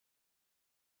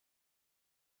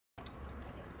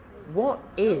What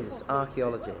is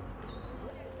archaeology?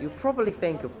 You probably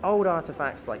think of old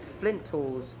artefacts like flint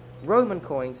tools, Roman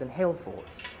coins and hill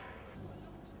forts.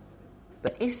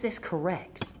 But is this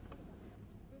correct?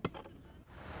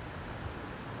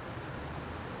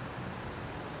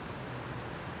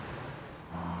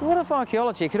 What if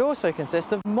archaeology could also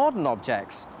consist of modern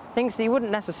objects? Things that you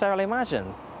wouldn't necessarily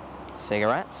imagine.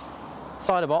 Cigarettes,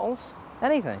 cider bottles,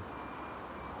 anything.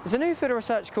 There's a new field of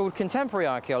research called contemporary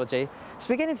archaeology. It's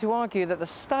beginning to argue that the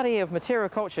study of material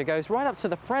culture goes right up to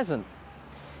the present.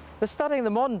 The studying the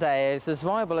modern day is as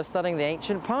viable as studying the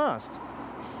ancient past.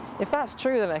 If that's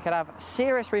true, then it could have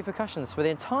serious repercussions for the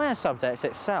entire subject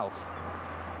itself.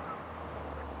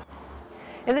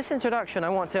 In this introduction, I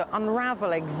want to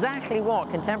unravel exactly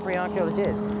what contemporary archaeology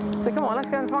is. So come on, let's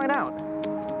go and find out.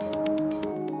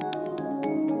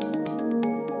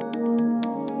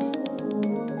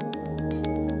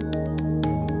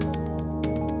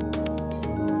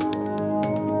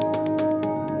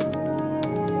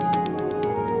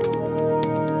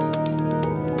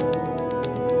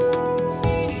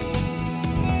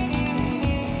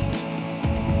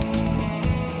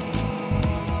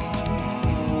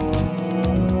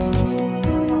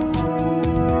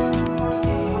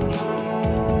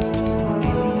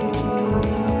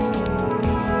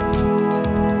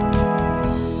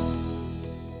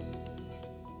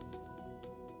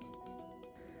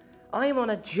 I am on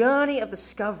a journey of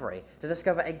discovery to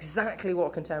discover exactly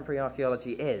what contemporary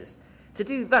archaeology is. To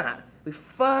do that, we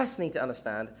first need to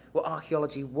understand what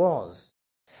archaeology was.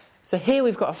 So here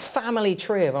we've got a family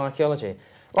tree of archaeology.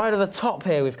 Right at the top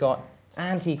here we've got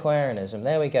antiquarianism.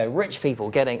 There we go, rich people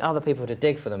getting other people to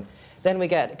dig for them. Then we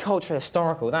get culture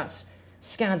historical. That's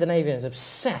Scandinavians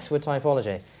obsessed with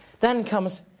typology. Then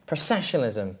comes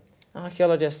processionalism.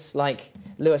 Archaeologists like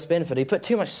Lewis Binford, who put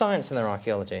too much science in their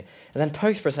archaeology. And then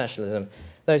post-processionalism,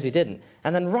 those who didn't.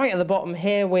 And then right at the bottom,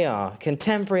 here we are,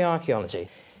 contemporary archaeology.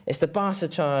 It's the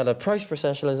bastard child of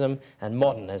post-processionalism and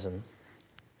modernism.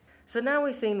 So now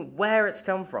we've seen where it's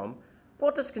come from,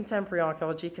 what does contemporary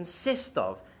archaeology consist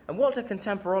of, and what do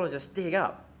contemporologists dig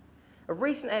up? A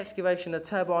recent excavation at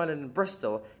Turbo Island in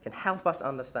Bristol can help us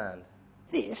understand.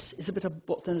 This is a bit of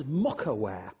what's known as mocha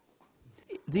ware.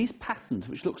 These patterns,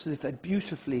 which looks as if they're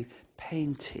beautifully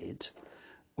painted,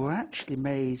 were actually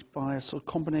made by a sort of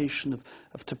combination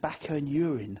of tobacco and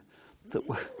urine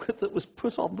that was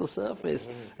put on the surface,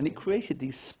 and it created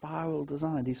these spiral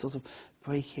designs, these sort of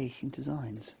brachiating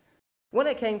designs. When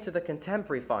it came to the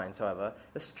contemporary finds, however,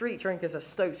 the street drinkers of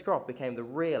Stoke Scrop became the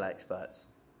real experts.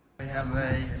 We have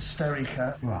a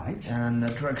sterica, Right. and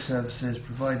drug services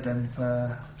provide them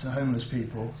to homeless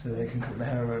people so they can cook the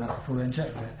heroin up before they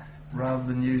inject it, rather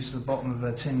than use the bottom of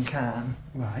a tin can.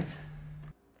 Right.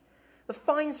 The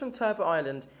finds from Turbo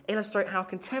Island illustrate how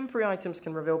contemporary items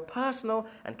can reveal personal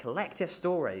and collective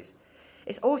stories.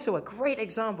 It's also a great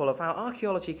example of how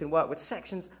archaeology can work with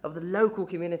sections of the local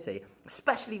community,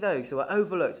 especially those who are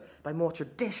overlooked by more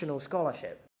traditional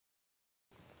scholarship.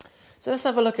 So let's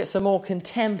have a look at some more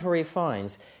contemporary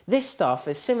finds. This stuff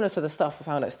is similar to the stuff we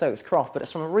found at Stokes Croft, but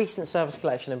it's from a recent service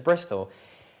collection in Bristol.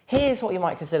 Here's what you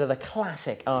might consider the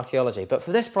classic archaeology, but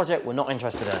for this project we're not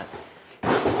interested in it.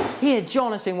 Here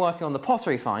John has been working on the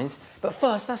pottery finds, but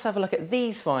first let's have a look at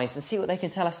these finds and see what they can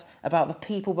tell us about the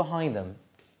people behind them.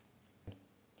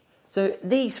 So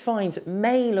these finds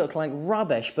may look like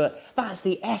rubbish, but that's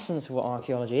the essence of what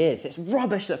archaeology is. It's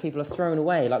rubbish that people have thrown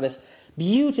away, like this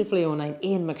beautifully ornate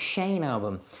Ian McShane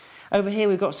album. Over here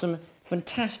we've got some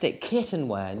fantastic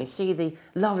kitchenware, and you see the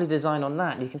lovely design on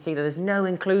that. You can see that there's no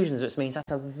inclusions, which means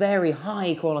that's a very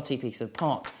high quality piece of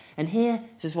pot. And here,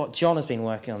 this is what John has been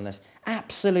working on, this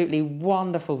absolutely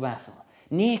wonderful vessel.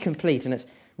 Near complete, and it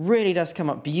really does come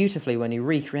up beautifully when you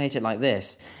recreate it like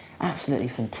this. Absolutely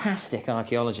fantastic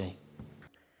archaeology.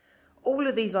 All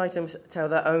of these items tell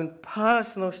their own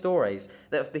personal stories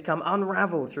that have become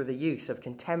unravelled through the use of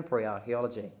contemporary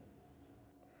archaeology.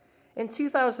 In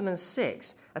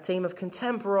 2006, a team of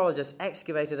contemporologists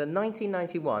excavated a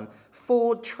 1991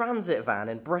 Ford Transit van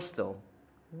in Bristol.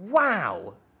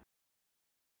 Wow!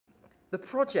 The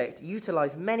project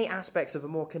utilised many aspects of a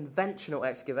more conventional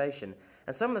excavation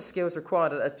and some of the skills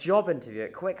required at a job interview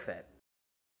at QuickFit.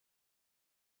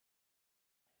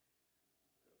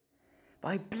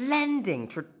 By blending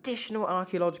traditional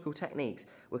archaeological techniques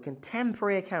with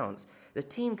contemporary accounts, the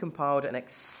team compiled an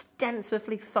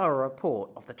extensively thorough report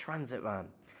of the transit van.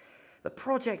 The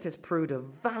project has proved a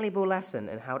valuable lesson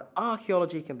in how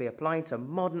archaeology can be applied to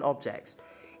modern objects,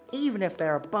 even if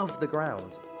they're above the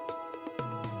ground.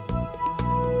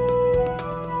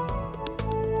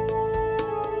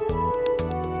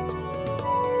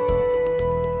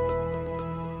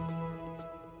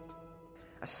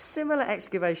 similar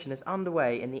excavation is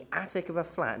underway in the attic of a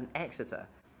flat in Exeter.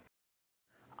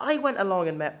 I went along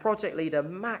and met project leader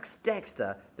Max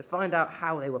Dexter to find out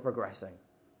how they were progressing.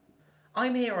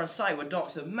 I'm here on site with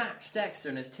Dr. Max Dexter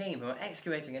and his team who are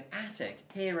excavating an attic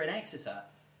here in Exeter.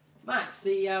 Max,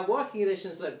 the working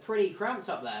conditions look pretty cramped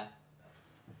up there.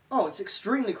 Oh, it's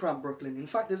extremely cramped, Brooklyn. In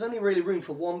fact, there's only really room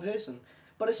for one person.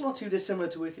 But it's not too dissimilar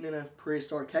to working in a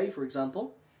prehistoric cave, for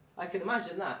example. I can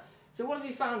imagine that. So what have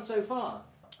you found so far?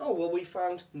 Oh, well, we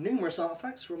found numerous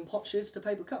artefacts from potsherds to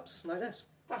paper cups, like this.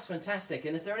 That's fantastic.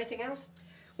 And is there anything else?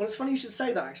 Well, it's funny you should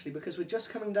say that, actually, because we're just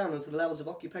coming down into the levels of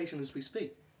occupation as we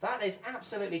speak. That is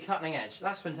absolutely cutting edge.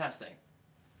 That's fantastic.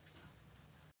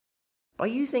 By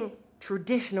using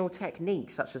traditional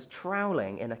techniques such as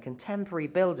troweling in a contemporary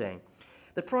building,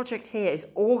 the project here is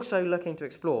also looking to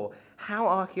explore how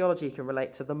archaeology can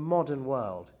relate to the modern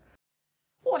world.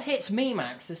 What hits me,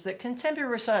 Max, is that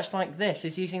contemporary research like this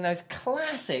is using those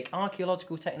classic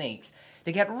archaeological techniques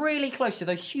to get really close to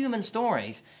those human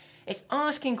stories. It's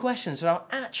asking questions without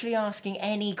actually asking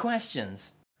any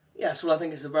questions. Yes, well, I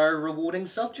think it's a very rewarding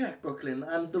subject, Brooklyn,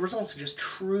 and the results are just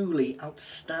truly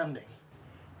outstanding.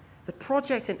 The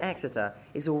project in Exeter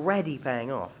is already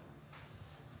paying off.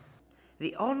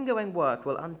 The ongoing work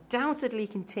will undoubtedly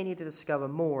continue to discover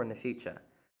more in the future.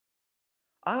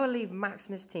 I will leave Max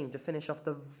and his team to finish off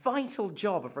the vital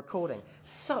job of recording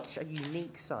such a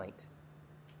unique site.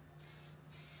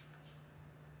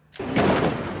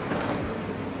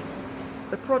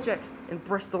 The projects in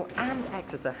Bristol and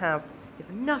Exeter have, if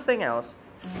nothing else,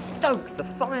 stoked the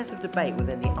fires of debate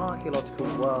within the archaeological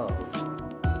world.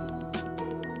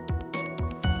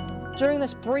 During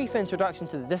this brief introduction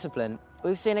to the discipline,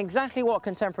 we've seen exactly what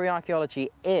contemporary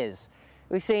archaeology is.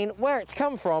 We've seen where it's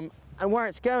come from and where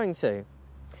it's going to.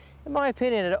 In my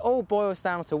opinion, it all boils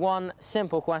down to one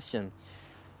simple question.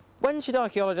 When should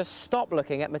archaeologists stop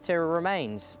looking at material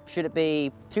remains? Should it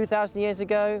be 2,000 years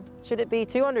ago? Should it be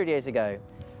 200 years ago?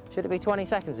 Should it be 20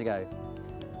 seconds ago?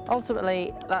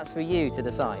 Ultimately, that's for you to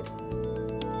decide.